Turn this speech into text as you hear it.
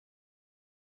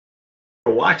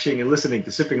for watching and listening to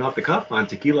Sipping Off the Cuff on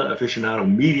Tequila Aficionado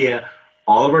Media,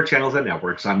 all of our channels and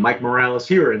networks. I'm Mike Morales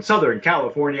here in Southern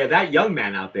California. That young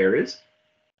man out there is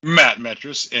Matt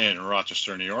Metris in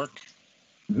Rochester, New York.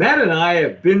 Matt and I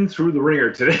have been through the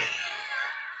ringer today.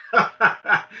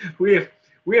 we have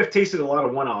tasted a lot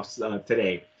of one-offs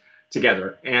today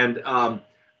together, and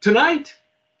tonight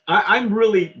I'm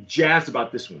really jazzed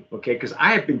about this one, okay? Because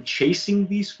I have been chasing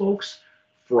these folks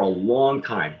for a long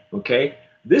time, okay?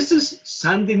 This is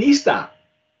Sandinista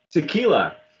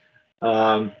tequila.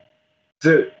 I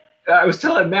was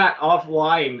telling Matt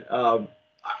offline,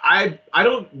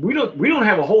 we don't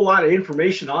have a whole lot of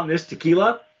information on this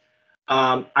tequila.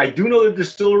 I do know the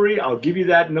distillery. I'll give you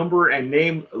that number and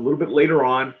name a little bit later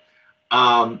on.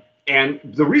 And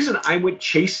the reason I went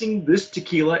chasing this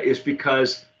tequila is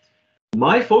because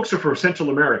my folks are from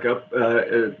Central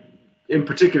America. In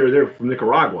particular, they're from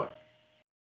Nicaragua.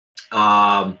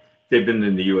 They've been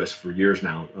in the U.S. for years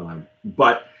now.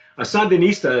 But a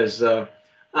Sandinista is, I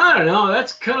don't know,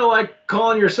 that's kind of like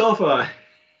calling yourself a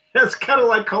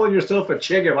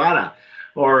Che Guevara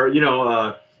or,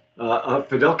 a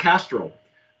Fidel Castro.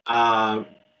 I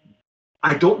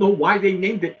don't know why they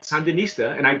named it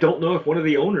Sandinista, and I don't know if one of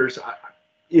the owners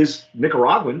is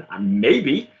Nicaraguan,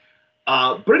 maybe.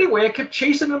 But anyway, I kept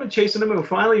chasing them, and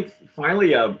finally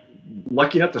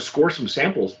lucky enough to score some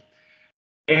samples.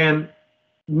 And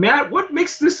Matt, what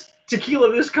makes this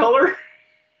tequila this color?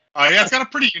 Yeah, it's got a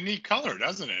pretty unique color,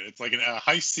 doesn't it? It's like a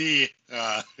high C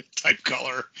type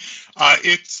color.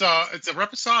 It's a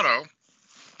Reposado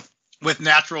with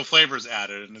natural flavors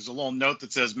added, and there's a little note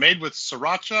that says made with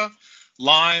Sriracha,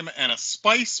 lime, and a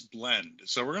spice blend.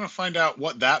 So we're going to find out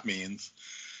what that means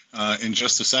in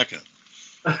just a second.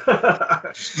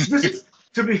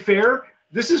 To be fair,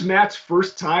 this is Matt's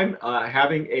first time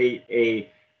having a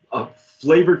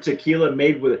flavored tequila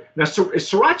made with now.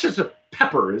 Sriracha's a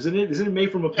pepper, isn't it? Isn't it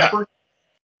made from a pepper?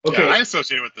 Yeah. Okay, yeah, I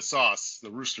associate it with the sauce,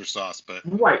 the rooster sauce, but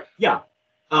right, yeah.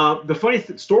 The funny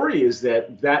story is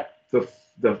that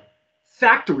the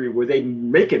factory where they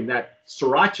making that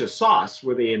Sriracha sauce,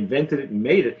 where they invented it and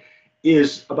made it,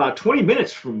 is about 20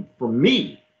 minutes from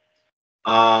me.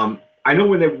 I know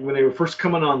when they were first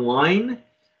coming online,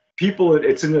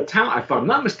 it's in the town, if I'm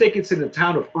not mistaken, it's in the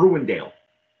town of Irwindale,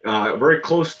 very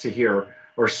close to here,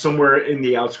 or somewhere in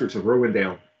the outskirts of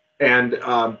Irwindale. And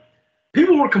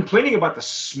people were complaining about the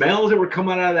smells that were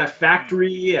coming out of that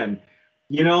factory, and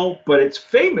but it's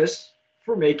famous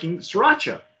for making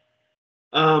Sriracha.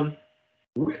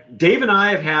 Dave and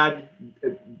I have had,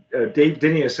 Dave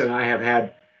Dinius and I have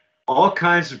had all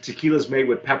kinds of tequilas made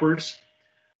with peppers.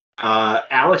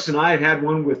 Alex and I have had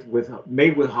one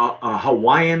made with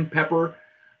Hawaiian pepper.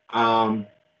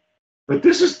 But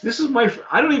this is my.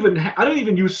 I don't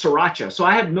even use Sriracha, so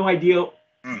I have no idea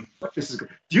what this is.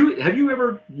 Do you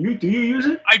use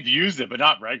it? I've used it, but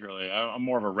not regularly. I'm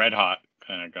more of a red hot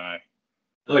kind of guy.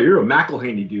 Oh, you're a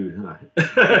McElhaney dude,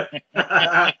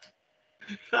 huh?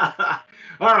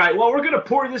 All right. Well, we're gonna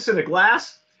pour this in a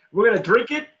glass. We're gonna drink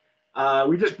it.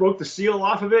 We just broke the seal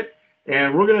off of it,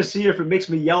 and we're gonna see if it makes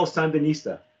me yell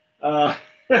Sandinista. I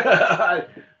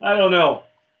don't know,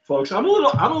 folks. I'm a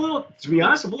little. To be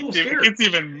honest, I'm a little scared. It's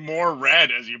even more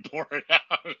red as you pour it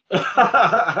out.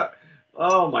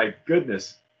 Oh my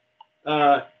goodness.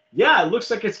 Yeah, it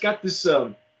looks like it's got this.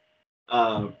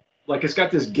 Like it's got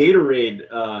this Gatorade.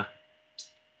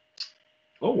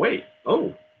 Oh wait.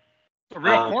 Oh. A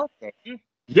real cork, though.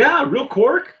 Yeah, real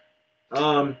cork.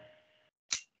 And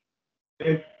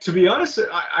to be honest,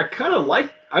 I kind of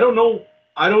like. I don't know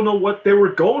what they were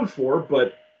going for,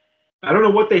 but I don't know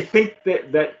what they think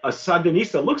that a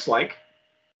Sandinista looks like.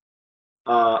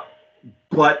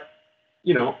 But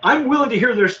I'm willing to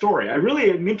hear their story. I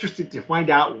really am interested to find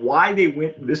out why they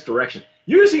went in this direction.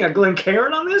 You're using a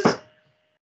Glencairn on this?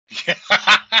 Yeah.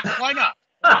 Why not?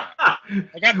 I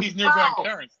got these new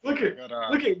Glencairns. Look at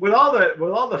with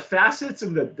all the facets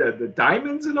and the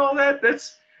diamonds and all that.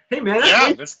 Hey man.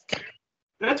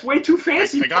 That's way too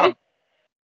fancy. I got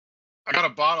a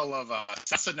bottle of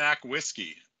Sassenach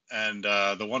whiskey and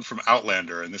the one from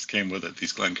Outlander, and this came with it.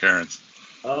 These Glencairns.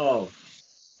 Oh,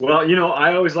 well,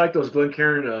 I always like those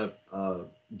Glencairn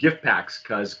gift packs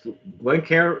because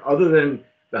Glencairn, other than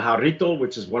the Jarrito,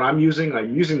 which is what I'm using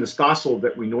the Stossel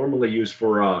that we normally use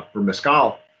for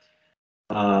mezcal.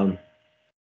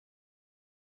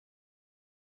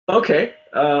 Okay,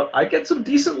 I get some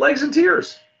decent legs and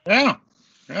tears. Yeah.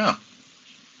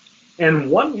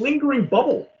 And one lingering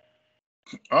bubble.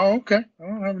 Oh, okay. I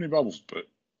don't have any bubbles, but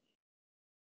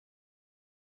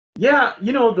yeah,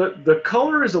 the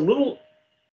color is a little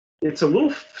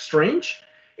strange.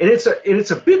 and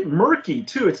it's a bit murky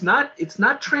too. It's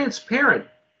not transparent.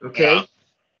 Okay. Yeah.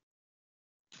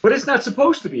 But it's not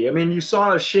supposed to be. I mean, you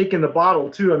saw a shake in the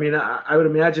bottle too. I mean, I would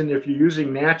imagine if you're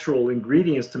using natural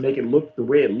ingredients to make it look the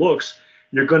way it looks,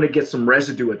 you're going to get some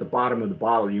residue at the bottom of the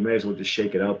bottle. You may as well just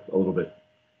shake it up a little bit,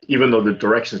 even though the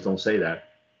directions don't say that.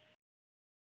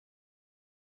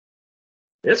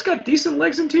 It's got decent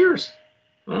legs and tears.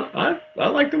 I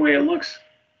like the way it looks.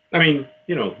 I mean,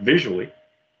 visually.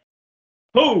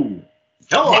 Oh,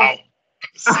 hello.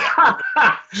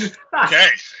 Wow. Okay.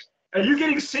 Are you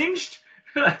getting singed?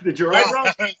 Did your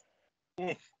eyebrows?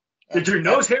 Did your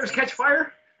nose hairs catch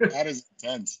fire? That is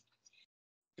intense.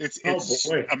 It's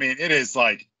boy. I mean, it is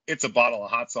like it's a bottle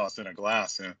of hot sauce in a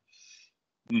glass.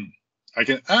 I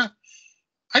can get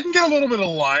a little bit of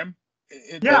lime.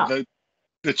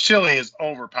 The chili is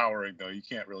overpowering though. You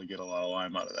can't really get a lot of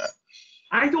lime out of that.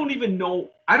 I don't even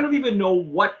know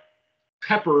what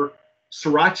pepper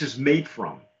Sriracha is made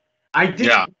from.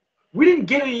 We didn't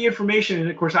get any information, and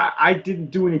of course, I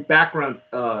didn't do any background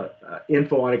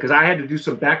info on it because I had to do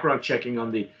some background checking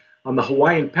on the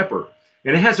Hawaiian pepper,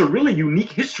 and it has a really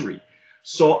unique history.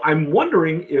 So I'm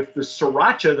wondering if the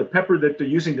Sriracha, the pepper that they're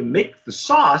using to make the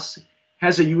sauce,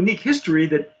 has a unique history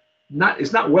that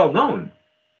is not well known.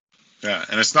 Yeah,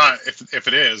 and it's not if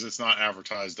it is, it's not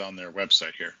advertised on their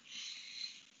website here.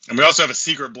 And we also have a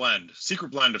secret blend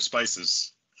of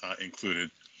spices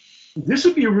included. This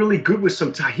would be really good with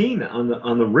some tahini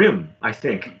on the rim, I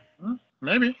think.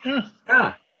 Maybe, yeah.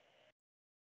 Yeah.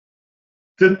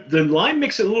 The lime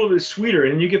makes it a little bit sweeter,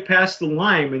 and you get past the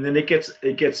lime, and then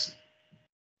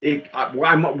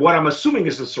what I'm assuming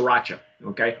is a Sriracha.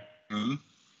 Okay. Mm-hmm.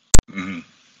 Mm-hmm.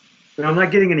 But I'm not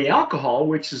getting any alcohol,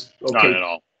 which is okay. Not at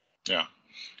all. Yeah,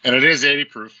 and it is 80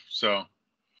 proof, so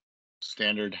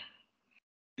standard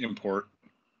import.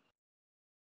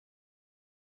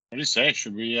 What do you say?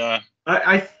 Should we?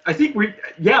 I think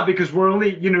because we're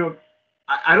only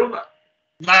I don't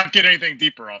not get anything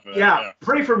deeper off of that. Yeah,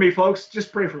 pray for me, folks.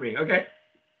 Just pray for me, okay?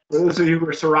 For those of you who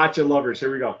are Sriracha lovers,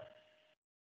 here we go.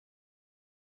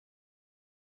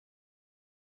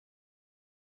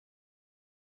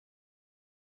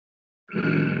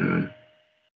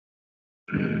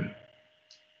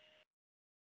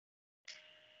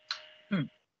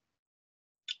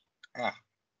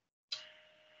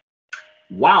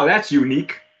 Wow, that's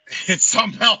unique. It's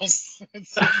something else.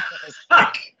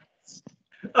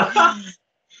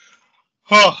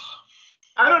 Oh,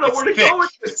 I don't know where to go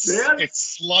with this, man.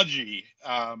 It's sludgy.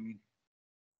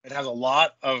 It has a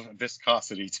lot of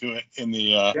viscosity to it in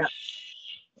the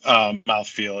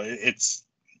mouthfeel. It's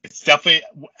definitely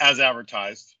as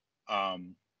advertised.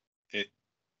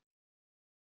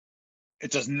 It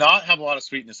does not have a lot of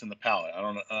sweetness in the palate. I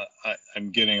don't know.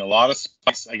 I'm getting a lot of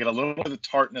spice. I get a little bit of the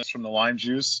tartness from the lime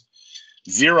juice.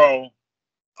 Zero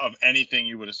of anything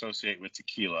you would associate with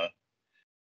tequila.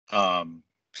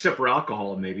 Except for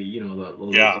alcohol, maybe,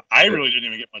 I really didn't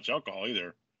even get much alcohol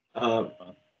either.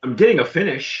 I'm getting a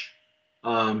finish.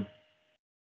 Okay,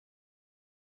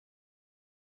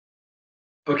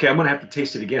 I'm gonna have to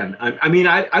taste it again. I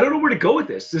don't know where to go with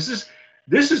this.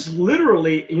 This is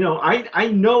literally, I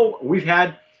know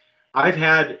I've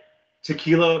had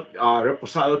tequila,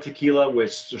 Reposado tequila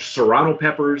with serrano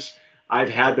peppers. I've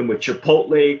had them with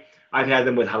chipotle. I've had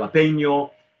them with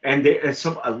jalapeno, and a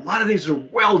lot of these are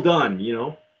well done.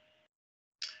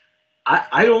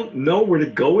 I don't know where to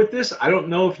go with this. I don't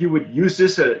know if you would use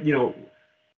this. Would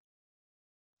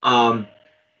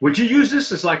you use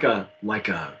this as like a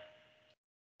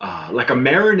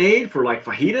marinade for like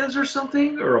fajitas or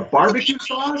something, or a barbecue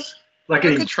sauce? I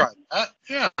could try that.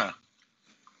 Yeah,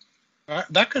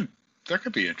 that could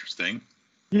be interesting.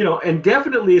 And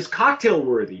definitely is cocktail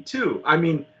worthy too. I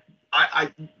mean, I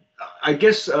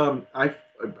guess I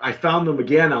found them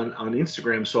again on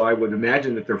Instagram, so I would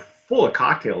imagine that they're full of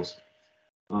cocktails.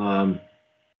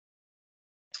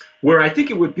 Where I think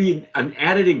it would be an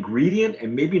added ingredient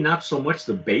and maybe not so much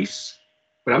the base,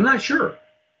 but I'm not sure.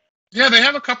 Yeah, they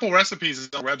have a couple recipes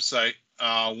on their website.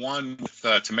 One with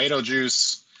tomato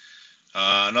juice,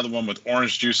 another one with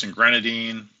orange juice and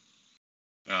grenadine,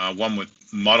 one with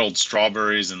muddled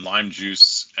strawberries and lime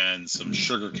juice, and some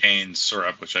sugar cane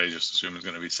syrup, which I just assume is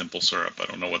going to be simple syrup. I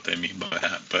don't know what they mean by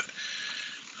that, but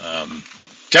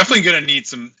definitely going to need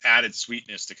some added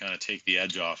sweetness to kind of take the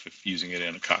edge off if using it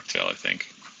in a cocktail, I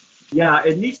think. Yeah,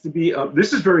 it needs to be.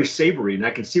 This is very savory, and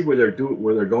I can see where they're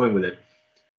going with it.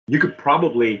 You could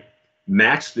probably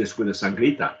match this with a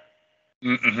sangrita.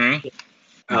 Mm-hmm.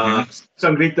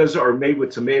 Sangritas are made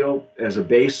with tomato as a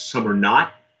base. Some are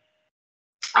not.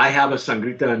 I have a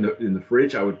sangrita in the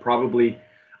fridge. I would probably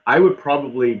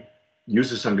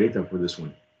use a sangrita for this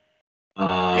one.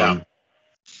 Yeah. um,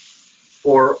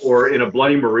 or in a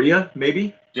Bloody Maria,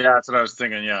 maybe. Yeah, that's what I was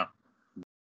thinking. Yeah,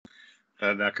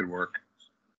 that could work.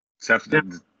 Except Now,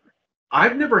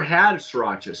 I've never had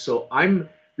sriracha, so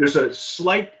there's a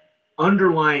slight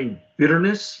underlying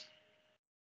bitterness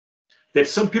that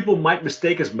some people might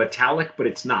mistake as metallic, but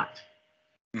it's not.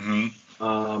 mm-hmm.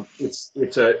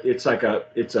 It's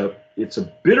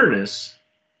a bitterness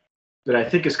that I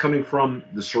think is coming from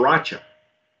the sriracha.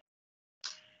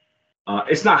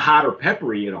 It's not hot or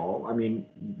peppery at all. I mean,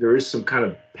 there is some kind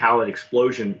of palate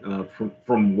explosion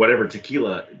from whatever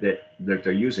tequila that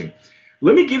they're using.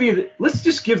 Let's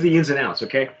just give the ins and outs,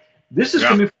 okay? This is Yeah.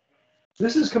 coming.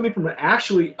 This is coming from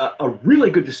actually a really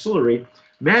good distillery.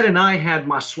 Matt and I had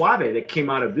Más Suave that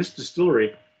came out of this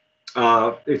distillery.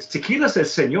 It's Tequila Says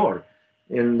Señor,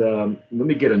 and let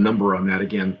me get a number on that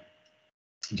again,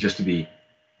 just to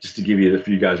give you for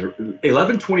you guys.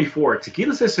 1124.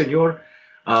 Tequila Says Señor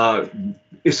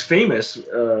is famous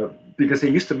because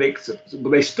they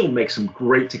still make some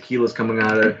great tequilas coming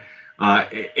out of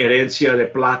Herencia de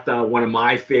Plata, one of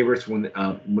my favorites when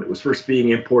it was first being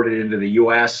imported into the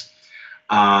U.S.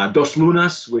 Dos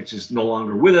Lunas, which is no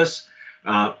longer with us.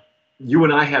 You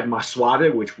and I had Más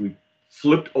Suave, which we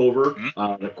flipped over.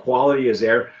 The quality is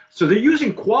there. So they're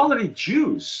using quality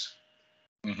juice.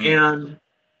 Mm-hmm. And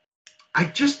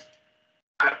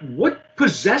what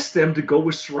possessed them to go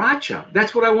with Sriracha?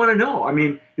 That's what I want to know. I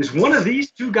mean, is one of these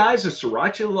two guys a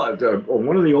Sriracha lover, or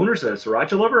one of the owners a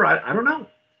Sriracha lover? I don't know.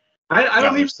 I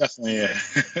don't even.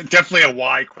 Definitely a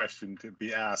why question to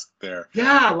be asked there.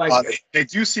 Yeah, they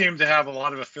do seem to have a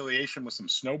lot of affiliation with some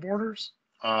snowboarders.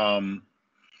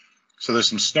 So there's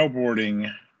some snowboarding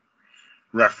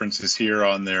references here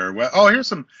on there. Well, here's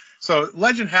some. So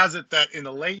legend has it that in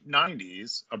the late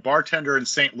 90s, a bartender in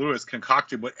St. Louis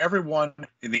concocted what everyone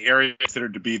in the area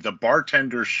considered to be the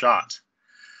bartender's shot.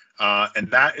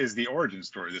 And that is the origin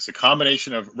story. This is a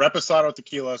combination of Reposado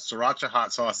tequila, Sriracha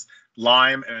hot sauce,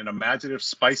 lime, and an imaginative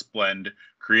spice blend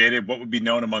created what would be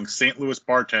known among St. Louis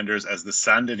bartenders as the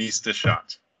Sandinista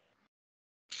shot.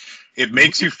 It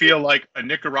makes you feel like a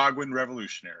Nicaraguan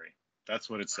revolutionary. That's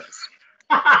what it says.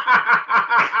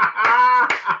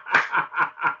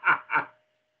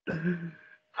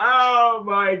 Oh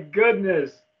my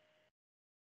goodness.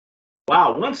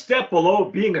 Wow, one step below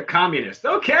being a communist.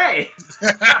 Okay.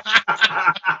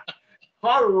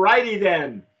 All righty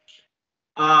then.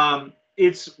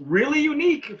 It's really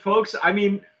unique, folks. I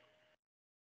mean,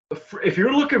 if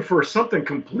you're looking for something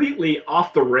completely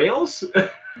off the rails,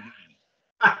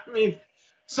 I mean,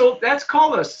 so that's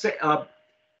called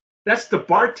that's the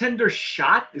bartender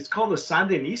shot. It's called a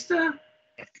Sandinista?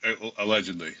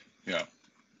 Allegedly, yeah.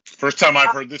 First time I've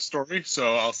heard this story,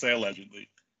 so I'll say allegedly.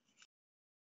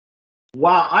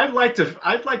 Wow, I'd like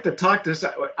to talk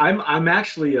to. I'm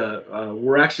actually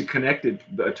we're actually connected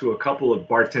to a couple of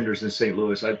bartenders in St.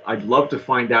 Louis. I'd love to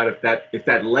find out if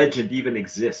that legend even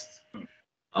exists.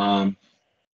 What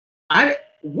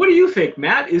do you think,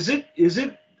 Matt? Is it?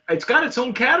 It's got its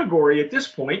own category at this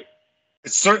point.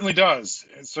 It certainly does.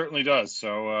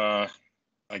 So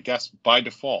I guess by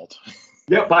default.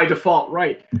 Yeah, by default,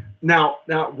 right. Now,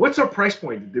 what's our price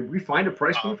point? Did we find a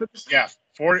price point for this? Yeah,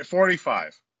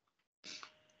 45.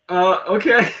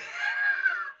 Okay.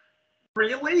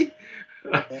 Really?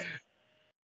 I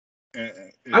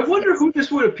wonder who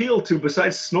this would appeal to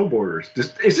besides snowboarders.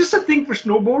 Is this a thing for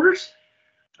snowboarders?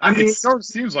 I mean, it sort of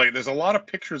seems like there's a lot of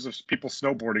pictures of people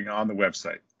snowboarding on the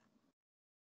website.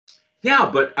 Yeah,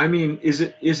 but I mean, is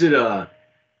it a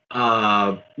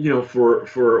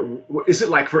is it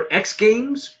like for X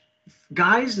Games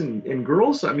guys and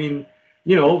girls? I mean,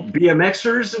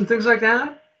 BMXers and things like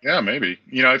that? Yeah, maybe.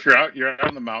 If you're out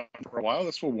on the mountain for a while,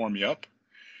 this will warm you up.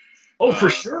 Oh,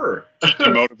 for sure. Keep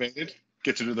you motivated.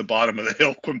 Get you to the bottom of the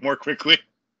hill more quickly.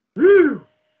 Whew.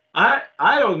 I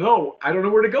don't know. I don't know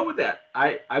where to go with that.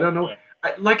 I don't know.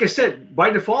 Like I said,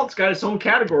 by default, it's got its own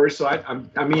category. So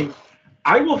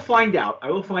I will find out.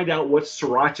 I will find out what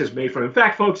Sriracha is made from. In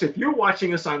fact, folks, if you're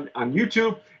watching us on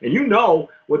YouTube and you know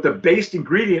what the base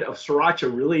ingredient of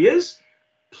Sriracha really is,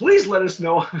 please let us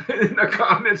know in the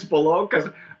comments below, because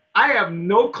I have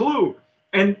no clue.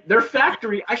 And their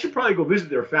factory, I should probably go visit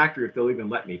their factory if they'll even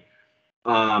let me.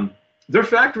 Their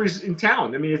factory's in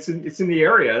town. I mean, it's in the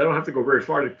area. I don't have to go very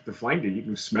far to find it. You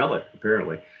can smell it,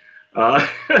 apparently.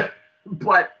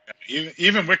 But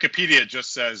even Wikipedia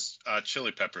just says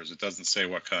chili peppers. It doesn't say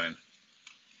what kind.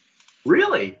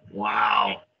 Really?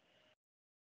 Wow.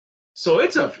 So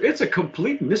it's a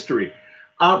complete mystery.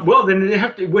 Well, then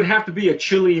it would have to be a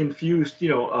chili infused,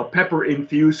 a pepper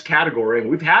infused category, and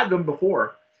we've had them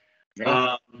before.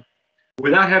 Yeah.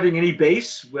 without having any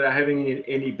base, without having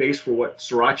any base for what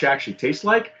Sriracha actually tastes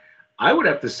like, I would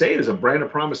have to say it is a Brand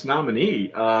of Promise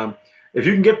nominee. If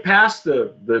you can get past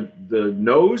the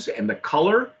nose and the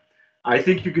color, I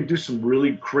think you could do some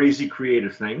really crazy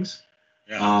creative things.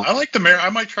 Yeah, I like I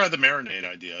might try the marinade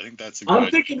idea. I think that's a good I'm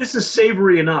idea. thinking this is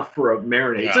savory enough for a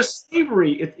marinade. Yeah. It's a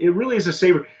savory. It really is a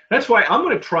savory. That's why I'm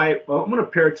going to try it. I'm going to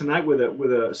pair it tonight with a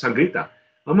sangrita.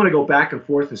 I'm going to go back and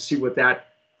forth and see what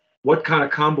kind of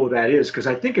combo that is, because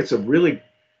I think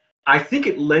I think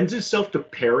it lends itself to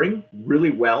pairing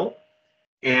really well,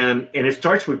 and it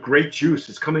starts with great juice.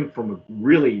 It's coming from a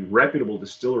really reputable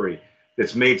distillery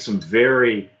that's made some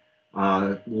very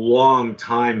long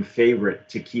time favorite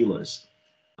tequilas.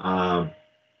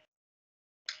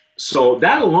 So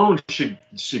that alone should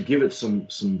give it some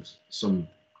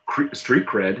street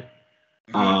cred.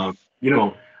 You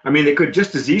know, I mean, they could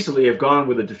just as easily have gone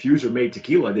with a diffuser made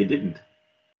tequila. They didn't.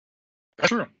 That's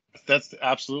true. That's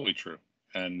absolutely true.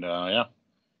 And yeah.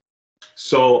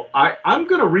 So I'm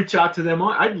going to reach out to them.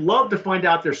 I'd love to find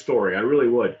out their story. I really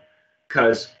would,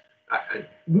 because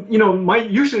you know,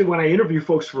 usually when I interview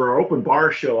folks for our open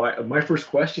bar show, my first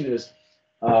question is,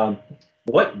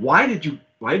 why did you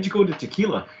go into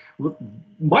tequila?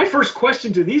 My first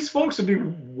question to these folks would be,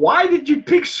 why did you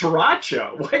pick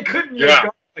Sriracha? Why couldn't you go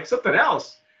like something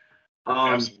else?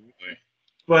 Absolutely.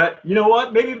 But you know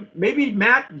what? Maybe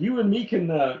Matt, you and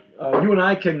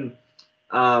I can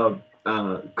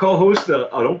co-host an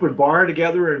open bar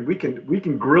together, and we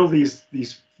can grill these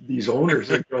owners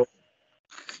and go,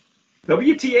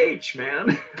 WTH,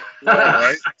 man. Yeah,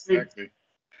 right. Exactly.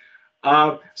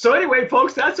 So anyway,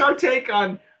 folks, that's our take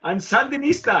on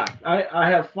Sandinista. I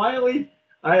have finally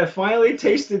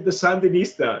tasted the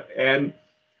Sandinista, and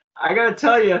I gotta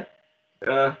tell you,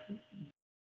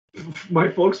 my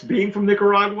folks being from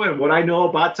Nicaragua and what I know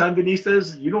about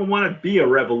Sandinistas, you don't want to be a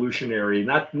revolutionary,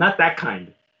 not that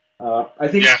kind. I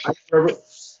think,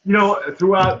 you know,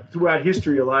 throughout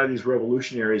history, a lot of these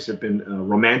revolutionaries have been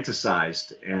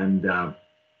romanticized, and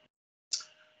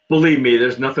believe me,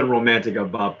 there's nothing romantic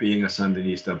about being a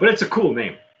Sandinista, but it's a cool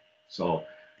name. So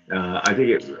I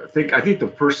think the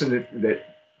person that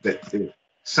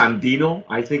Sandino,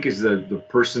 I think, is the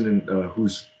person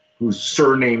whose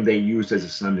surname they used as a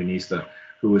Sandinista,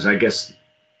 who was, I guess,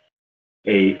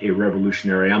 a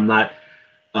revolutionary. I'm not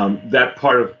that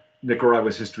part of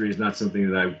Nicaragua's history is not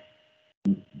something that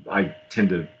I tend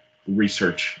to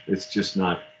research. It's just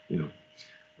not, you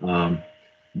know.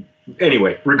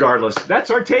 Anyway, regardless,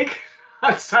 that's our take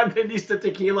on Sandinista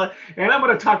Tequila, and I'm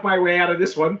going to talk my way out of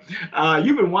this one.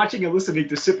 You've been watching and listening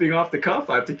to Sipping Off the Cuff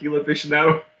on Tequila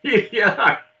Aficionado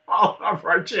Media, all of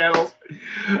our channels.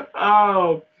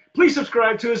 Please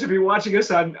subscribe to us if you're watching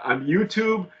us on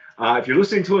YouTube. If you're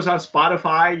listening to us on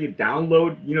Spotify, you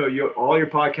download, you know, all your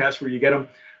podcasts where you get them,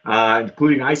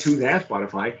 including iTunes and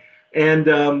Spotify. And,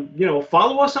 you know,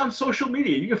 follow us on social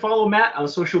media. You can follow Matt on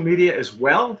social media as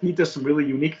well. He does some really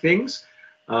unique things,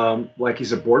 like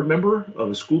he's a board member of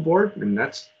a school board, and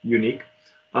that's unique.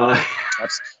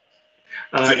 It's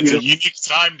a unique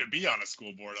time to be on a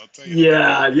school board, I'll tell you.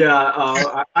 Yeah.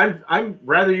 I'm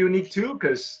rather unique too,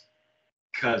 because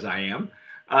I am.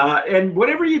 And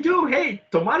whatever you do, hey,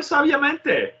 tomar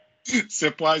sabiamente.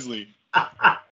 Sip wisely.